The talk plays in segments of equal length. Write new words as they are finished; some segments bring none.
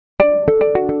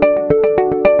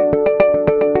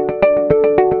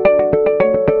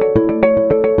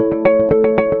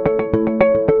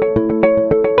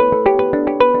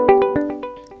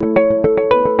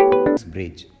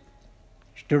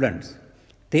Students,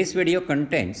 this video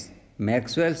contains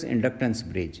Maxwell's inductance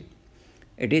bridge.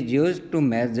 It is used to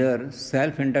measure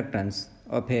self-inductance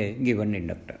of a given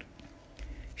inductor.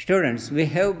 Students, we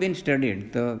have been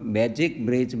studied the basic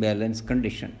bridge balance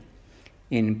condition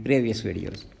in previous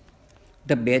videos.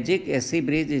 The basic AC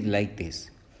bridge is like this,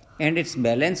 and its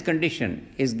balance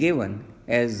condition is given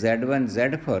as Z1,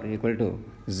 Z4 equal to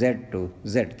Z2,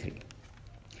 Z3.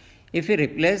 If we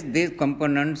replace these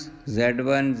components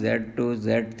Z1, Z2,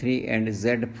 Z3 and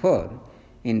Z4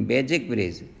 in basic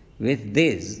bridge with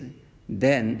these,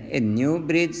 then a new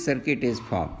bridge circuit is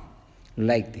formed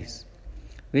like this,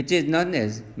 which is known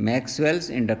as Maxwell's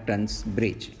inductance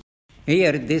bridge.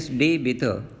 Here this D with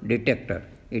a detector.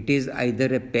 It is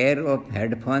either a pair of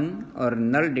headphone or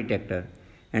null detector,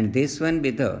 and this one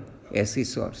with a AC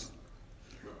source.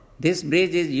 This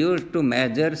bridge is used to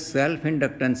measure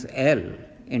self-inductance L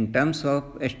in terms of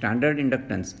a standard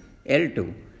inductance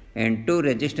L2 and two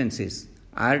resistances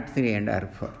R3 and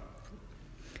R4.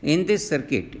 In this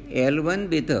circuit, L1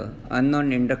 with a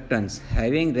unknown inductance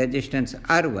having resistance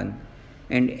R1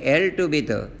 and L2 with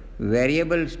a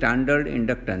variable standard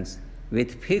inductance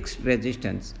with fixed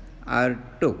resistance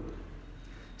R2,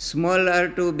 small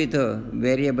r2 with a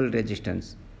variable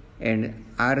resistance, and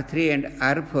R3 and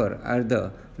R4 are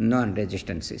the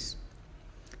non-resistances.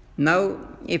 Now,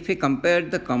 if we compare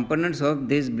the components of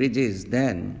these bridges,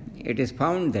 then it is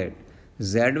found that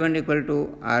Z1 equal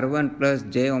to R1 plus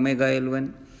j omega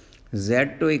L1,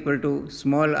 Z2 equal to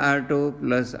small r2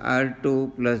 plus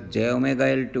R2 plus j omega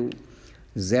L2,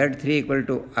 Z3 equal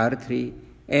to R3,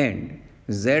 and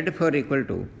Z4 equal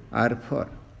to R4.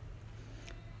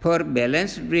 For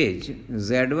balanced bridge,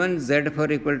 Z1,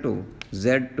 Z4 equal to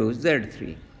Z2,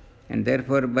 Z3. And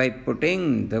therefore, by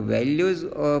putting the values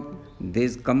of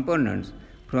these components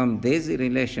from these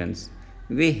relations,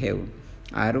 we have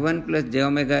R1 plus j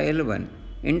omega L1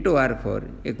 into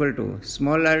R4 equal to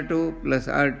small r2 plus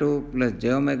R2 plus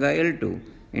j omega L2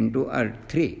 into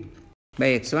R3. By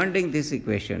expanding this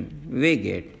equation, we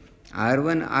get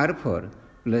R1 R4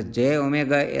 plus j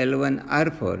omega L1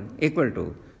 R4 equal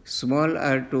to small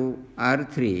r2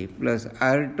 R3 plus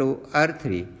R2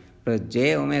 R3 plus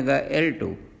j omega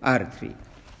L2 R3.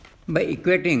 By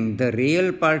equating the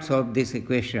real parts of this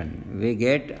equation, we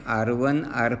get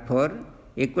R1 R4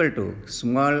 equal to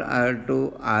small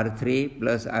r2 R3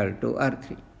 plus R2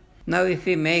 R3. Now if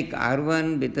we make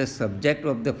R1 with the subject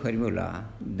of the formula,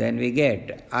 then we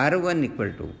get R1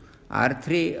 equal to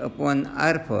R3 upon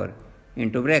R4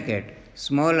 into bracket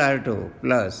small r2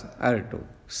 plus R2,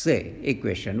 say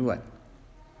equation 1.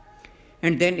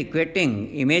 And then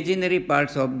equating imaginary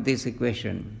parts of this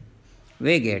equation,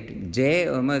 we get j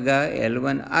omega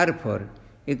L1 R4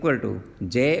 equal to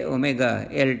j omega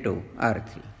L2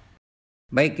 R3.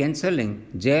 By cancelling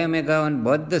j omega on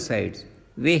both the sides,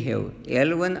 we have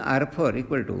L1 R4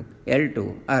 equal to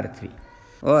L2 R3,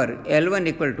 or L1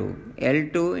 equal to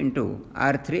L2 into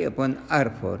R3 upon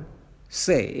R4,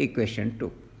 say equation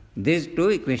 2. These two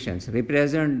equations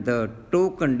represent the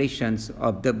two conditions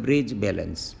of the bridge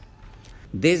balance.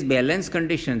 These balance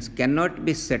conditions cannot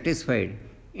be satisfied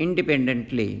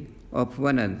independently of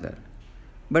one another,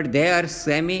 but they are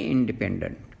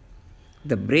semi-independent.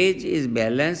 The bridge is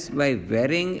balanced by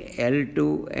varying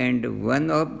L2 and one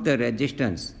of the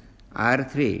resistance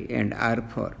R3 and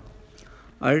R4.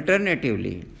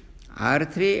 Alternatively,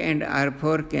 R3 and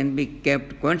R4 can be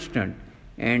kept constant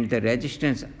and the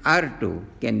resistance R2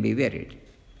 can be varied.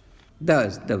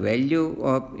 Thus, the value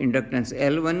of inductance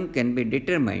L1 can be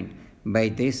determined by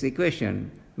this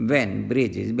equation when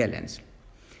bridge is balanced.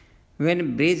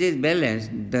 When bridge is balanced,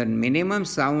 the minimum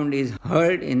sound is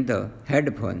heard in the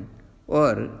headphone,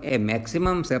 or a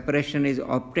maximum separation is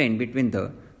obtained between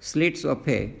the slits of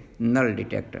a null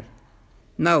detector.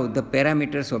 Now the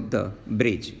parameters of the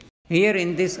bridge. Here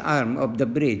in this arm of the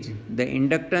bridge, the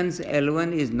inductance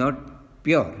L1 is not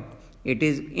pure, it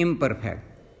is imperfect.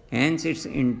 Hence its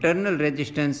internal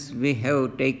resistance we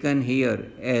have taken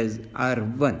here as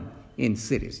R1 in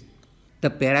series. The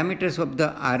parameters of the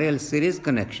RL series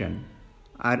connection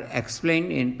are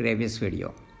explained in previous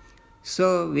video.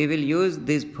 So we will use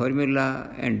this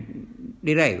formula and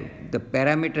derive the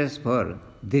parameters for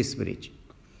this bridge.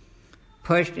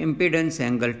 First, impedance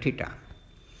angle theta.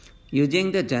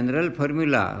 Using the general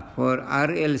formula for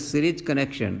RL series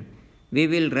connection, we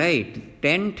will write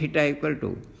tan theta equal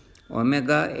to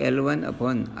omega L1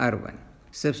 upon R1.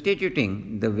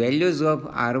 Substituting the values of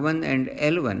R1 and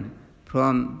L1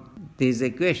 from these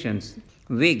equations,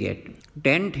 we get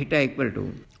tan theta equal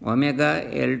to omega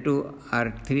L2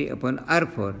 R3 upon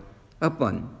R4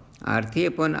 upon R3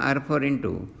 upon R4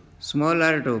 into small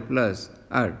r2 plus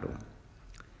R2.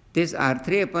 This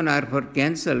R3 upon R4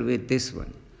 cancel with this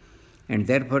one, and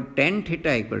therefore tan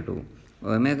theta equal to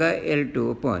omega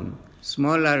L2 upon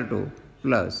small r2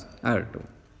 plus r2,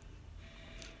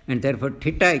 and therefore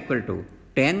theta equal to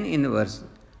tan inverse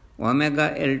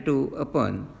omega L2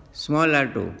 upon small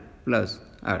r2 plus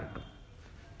r2.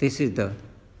 This is the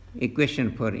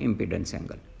equation for impedance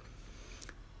angle.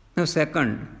 Now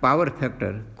second, power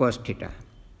factor cos theta.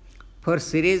 For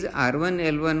series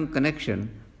R1-L1 connection,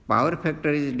 power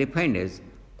factor is defined as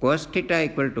cos theta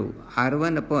equal to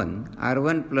R1 upon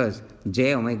R1 plus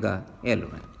j omega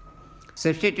L1.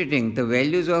 Substituting the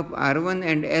values of R1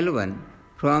 and L1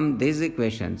 from these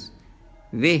equations,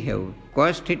 we have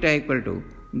cos theta equal to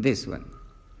this one.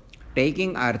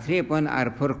 Taking R3 upon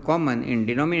R4 common in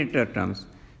denominator terms,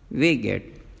 we get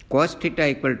cos theta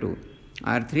equal to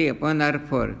R3 upon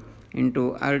R4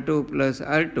 into R2 plus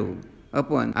R2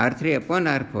 upon R3 upon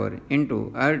R4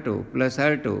 into R2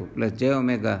 plus j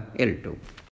omega L2.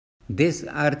 This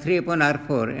R3 upon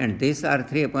R4 and this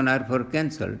R3 upon R4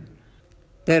 cancelled.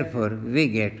 Therefore, we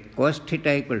get cos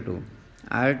theta equal to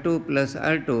R2 plus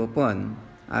R2 upon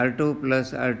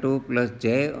R2 plus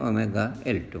j omega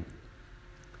L2.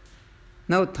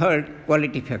 Now third,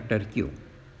 quality factor Q.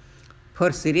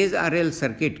 For series RL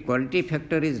circuit, quality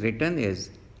factor is written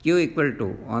as Q equal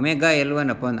to omega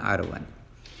L1 upon R1.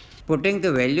 Putting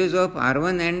the values of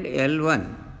R1 and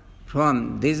L1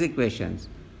 from these equations,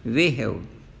 we have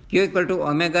Q equal to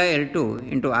omega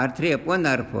L2 into R3 upon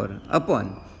R4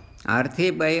 upon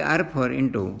R3 by R4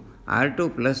 into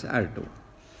R2 plus R2.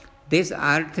 This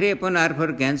R3 upon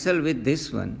R4 cancel with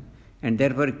this one, and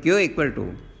therefore Q equal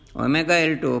to omega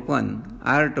L2 upon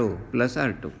R2 plus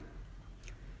R2.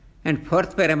 And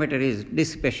fourth parameter is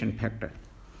dissipation factor.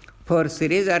 For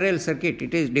series RL circuit,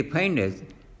 it is defined as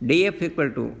dF equal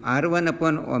to R1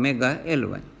 upon omega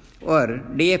L1 or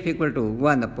dF equal to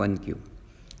 1 upon Q.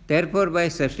 Therefore, by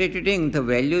substituting the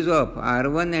values of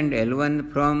R1 and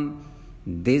L1 from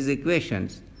these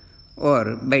equations,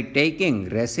 or by taking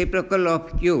reciprocal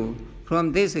of Q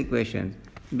from these equations,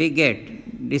 we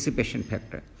get dissipation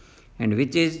factor, and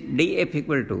which is dF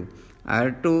equal to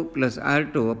R2 plus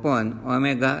R2 upon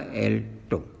omega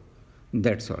L2.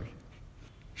 That's all.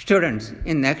 Students,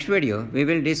 in next video we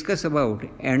will discuss about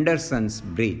Anderson's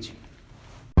bridge.